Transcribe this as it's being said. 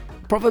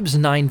Proverbs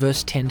 9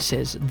 verse 10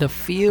 says, "The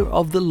fear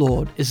of the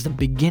Lord is the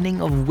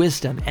beginning of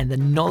wisdom, and the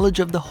knowledge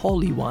of the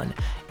Holy One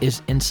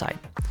is insight."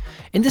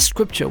 In this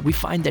scripture, we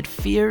find that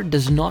fear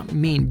does not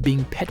mean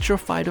being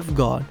petrified of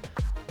God,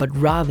 but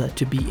rather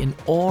to be in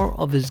awe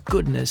of His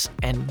goodness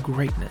and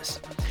greatness.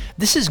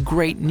 This is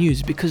great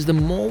news because the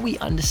more we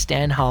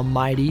understand how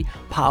mighty,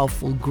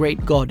 powerful,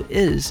 great God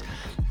is,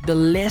 the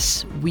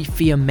less we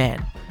fear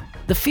man.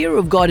 The fear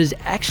of God is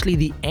actually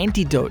the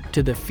antidote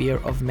to the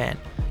fear of man.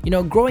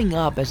 Growing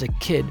up as a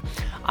kid,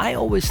 I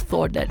always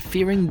thought that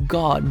fearing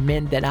God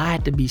meant that I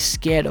had to be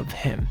scared of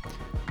Him.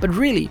 But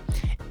really,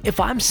 if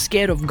I'm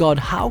scared of God,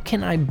 how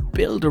can I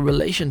build a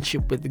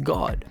relationship with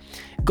God?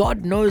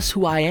 God knows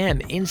who I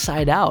am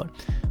inside out.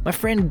 My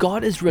friend,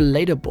 God is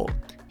relatable.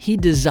 He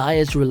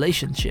desires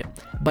relationship,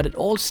 but it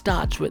all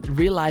starts with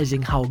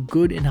realizing how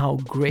good and how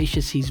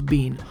gracious He's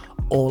been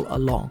all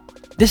along.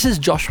 This is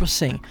Joshua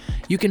Singh.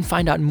 You can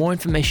find out more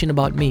information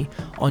about me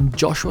on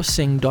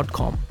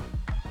joshuasingh.com.